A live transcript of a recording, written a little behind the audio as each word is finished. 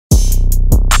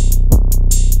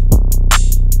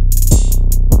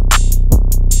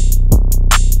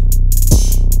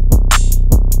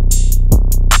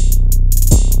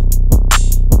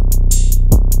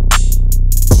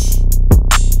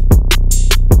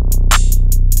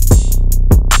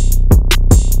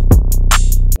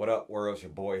it's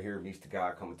your boy here, Mr.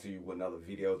 God, coming to you with another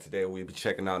video. Today we'll be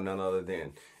checking out none other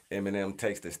than Eminem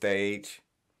Takes the Stage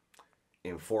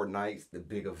in Fortnite's the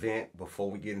big event.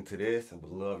 Before we get into this, I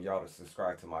would love y'all to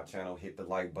subscribe to my channel, hit the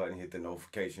like button, hit the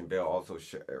notification bell, also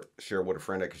share with a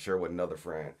friend that can share with another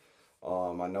friend.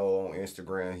 I know on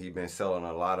Instagram he been selling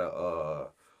a lot of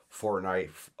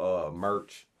Fortnite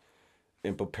merch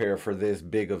and prepare for this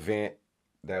big event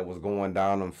that was going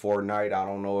down on Fortnite. I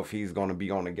don't know if he's going to be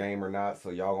on the game or not,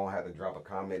 so y'all going to have to drop a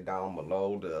comment down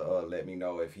below to let me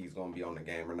know if he's going to be on the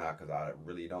game or not, because I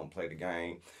really don't play the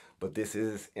game. But this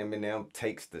is Eminem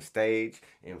Takes the Stage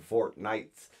in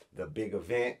Fortnite's the big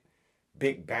event,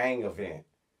 Big Bang event.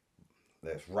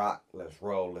 Let's rock, let's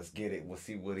roll, let's get it. We'll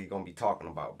see what he's going to be talking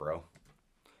about, bro.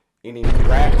 Any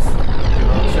raps? You know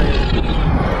what I'm saying?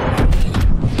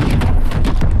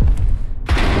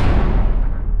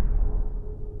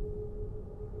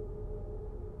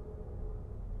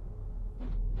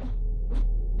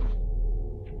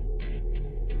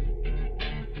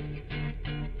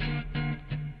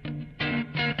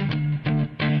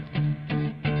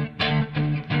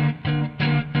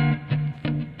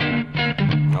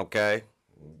 Okay,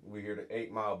 we hear the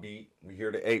 8 Mile beat. We hear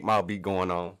the 8 Mile beat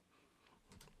going on.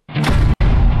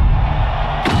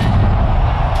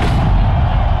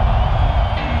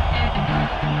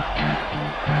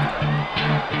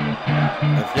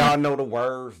 If y'all know the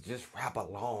words, just rap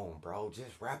along, bro.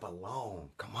 Just rap along.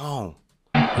 Come on.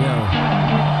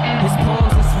 His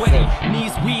palms are sweaty,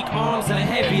 knees weak, arms are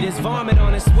heavy. There's vomit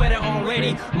on his sweater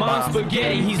already. Mom's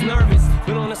spaghetti, he's nervous,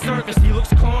 but on the surface he looks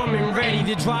calm and ready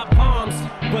to drop bombs.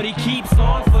 But he keeps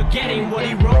on forgetting what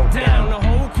he wrote down. The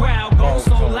whole crowd goes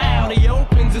so loud, he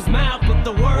opens his mouth, but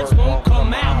the words won't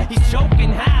come out. He's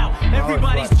choking how?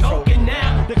 Everybody's choking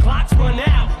now. The clock's run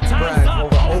out, time's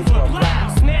up, over,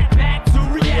 plow. Snap back to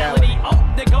reality. Oh,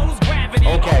 there goes gravity.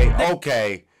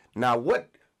 Okay. Now what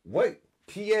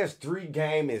PS3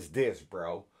 game is this,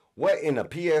 bro? What in the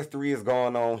PS3 is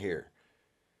going on here?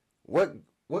 What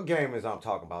game is I'm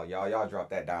talking about, y'all? Y'all drop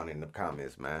that down in the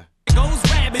comments, man. Goes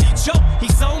rabbit, he choke.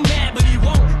 He's so mad, but he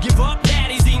won't give up.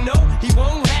 Daddies, he know he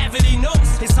won't have it. He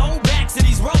knows his whole back to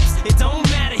these ropes. It don't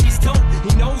matter, he's dope.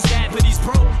 He knows that, but he's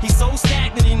pro. He's so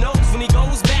stagnant, he knows when he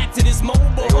goes back to this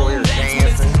mobile home. That's when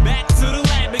it's back to the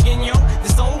lab again, yo.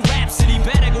 This old rhapsody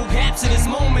better go capture this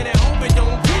moment and hope it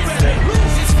don't do it.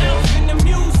 Lose yourself in the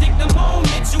music the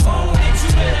moment you own it.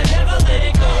 You better never let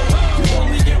it go. You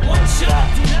only get one shot.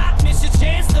 Do not miss your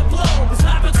chance to blow. This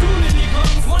opportunity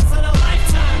comes once in a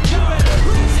lifetime. You better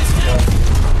lose yourself.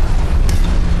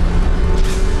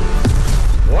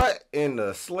 What in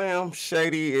the Slim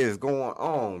Shady is going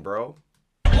on, bro?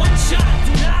 One shot.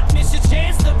 Do not miss your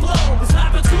chance to blow. This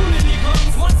opportunity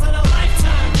comes once in a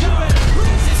lifetime. You better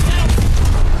lose yourself.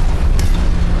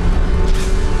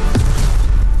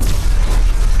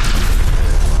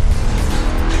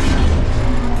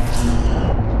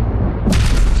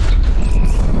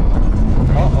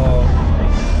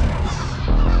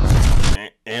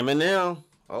 Eminem.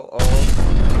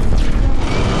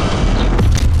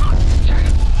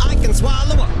 I can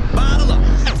swallow a bottle up,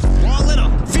 wall it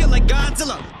up, feel like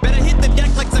Godzilla. Better hit the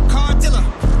deck like the Cardilla.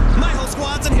 My whole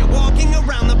squad's in here walking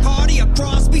around the party, a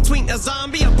cross between a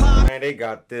zombie and pop. Man, they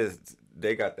got the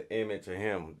image of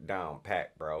him down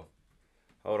pat, bro.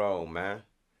 Hold on, man.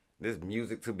 This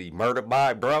music to be murdered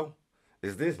by, bro?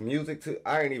 Is this music to...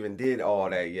 I ain't even did all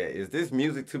that yet. Is this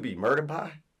music to be murdered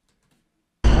by?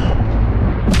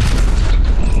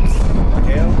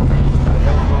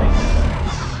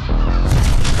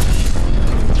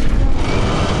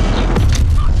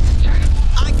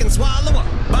 I can swallow a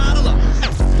bottle up,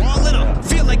 wall it up,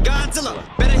 feel like Godzilla.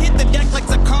 Better hit the deck like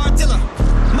the Cardilla.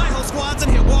 My whole squad's in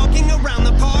here walking around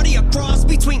the party, a cross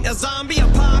between a zombie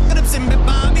apocalypse and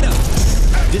Bobby.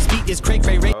 This beat is cray.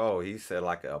 Oh, he said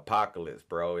like an apocalypse,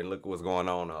 bro. And look what's going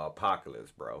on in the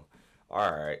apocalypse, bro. All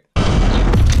right.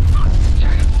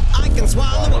 I can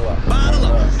swallow a bottle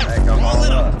up, wall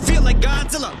it up, feel like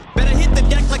Godzilla. Better hit the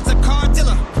deck like the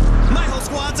Cardilla. My whole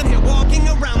squad's in here walking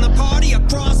around the party, a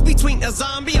cross between a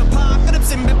zombie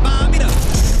apocalypse and Bobby.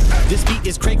 This beat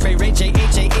is cray, Ray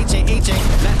J-H-A-H-A-H-A.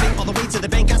 Laughing all the way to the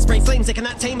bank, I spray flames that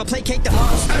cannot tame or placate the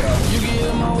monster. You get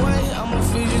in my way, I'ma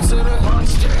feed you to the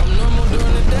monster. I'm normal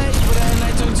during the day, but at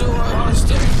night turn to a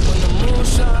monster. When the moon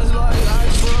shines like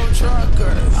ice road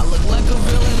trucker, I look like a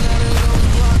villain out of those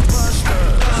blockbuster.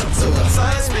 To the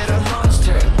fire, spit a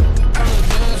Monster, I'm a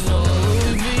dance on a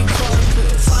Louis V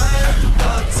carpet. fire,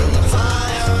 up to the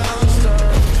fire.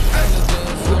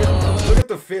 Look at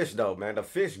the fish though, man. The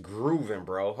fish grooving,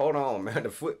 bro. Hold on, man.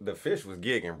 The fish was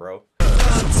gigging, bro. To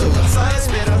the fire,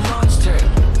 spit a Monster, I'm a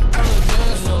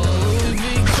dance on a Louis V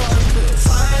carpet.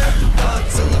 fire, up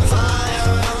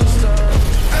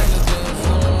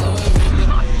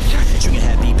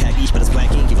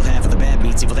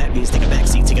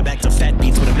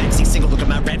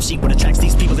rap sheet. What attracts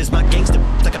these people is my gangster.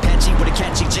 Like Apache with a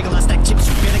catchy jiggle. I stack chips.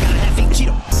 You better got a half-eat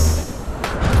Cheeto.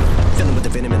 Filling with the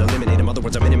venom and eliminate him. Other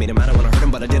words, I'm intimate him. I don't want to hurt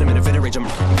him, but I did him in a fit of rage.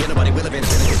 Get nobody will event.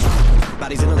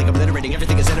 Bodies in a league obliterating.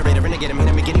 Everything is generated. Renegade. I mean,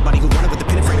 I make anybody who want it with the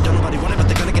pin and frame. Don't nobody want it, but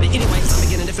they're gonna get it anyway. I'm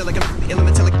beginning to feel like I'm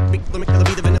elemental.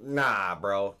 Nah,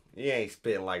 bro. You ain't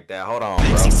spitting like that. Hold on,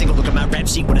 Maxi bro. single, look at my rap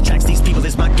sheet. What attracts these people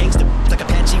is my gangster. Like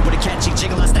Apache with a catchy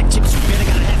jiggle. I stack chips. You better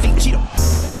got a half-eat Cheeto.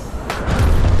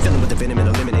 Filling with the venom and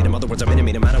eliminate him. Other words, I'm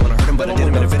intimate him. I don't want to hurt him, but I did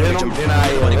him in a fit of rage. Then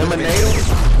I eliminate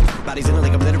him. Bodies in a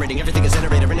league obliterating. Everything is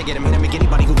generated. Renegade. I mean, I make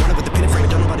anybody who want it with the pin and frame.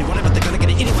 Don't nobody want it, but they're gonna get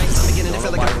it anyway. I'm beginning to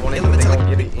feel like I'm elemental. Let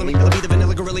me be the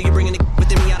vanilla gorilla. You're bringing it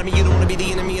within me, out of me. You don't want to be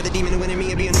the enemy of the demon who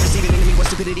enemy of being the receiving enemy. What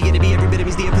stupidity it'd be. Every bit of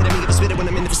me's the epitome of a spitter when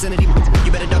I'm in the vicinity.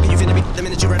 You better duck or you finna be the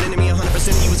minute you're an enemy. 100%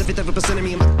 of you is a fifth of a percent of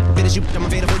me. I'm finish you. I'm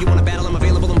available. You want to battle? I'm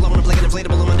available. I'm blowing up like an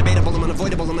inflatable. I'm undebatable. I'm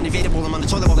unavoidable. I'm unevadable. I'm on the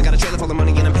toilet bowl. I got a trailer full of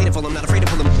money and I'm paid for. I'm not afraid to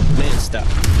pull them. Man, stop.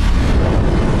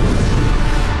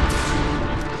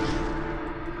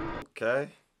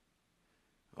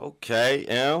 Okay,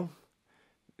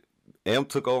 M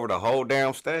took over the whole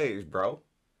damn stage, bro.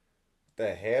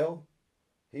 The hell?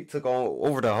 He took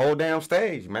over the whole damn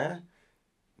stage, man.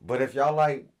 But if y'all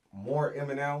like more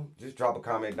Eminem, just drop a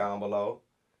comment down below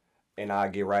and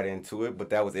I'll get right into it. But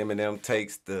that was Eminem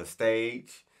Takes the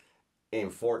Stage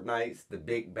in Fortnite's The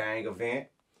Big Bang event.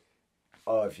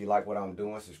 If you like what I'm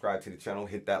doing, subscribe to the channel,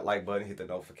 hit that like button, hit the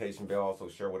notification bell. Also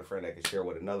share with a friend that can share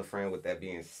with another friend. With that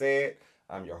being said,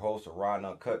 I'm your host of Raw and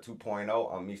Uncut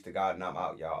 2.0. I'm Mr. God and I'm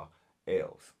out, y'all.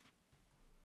 L's.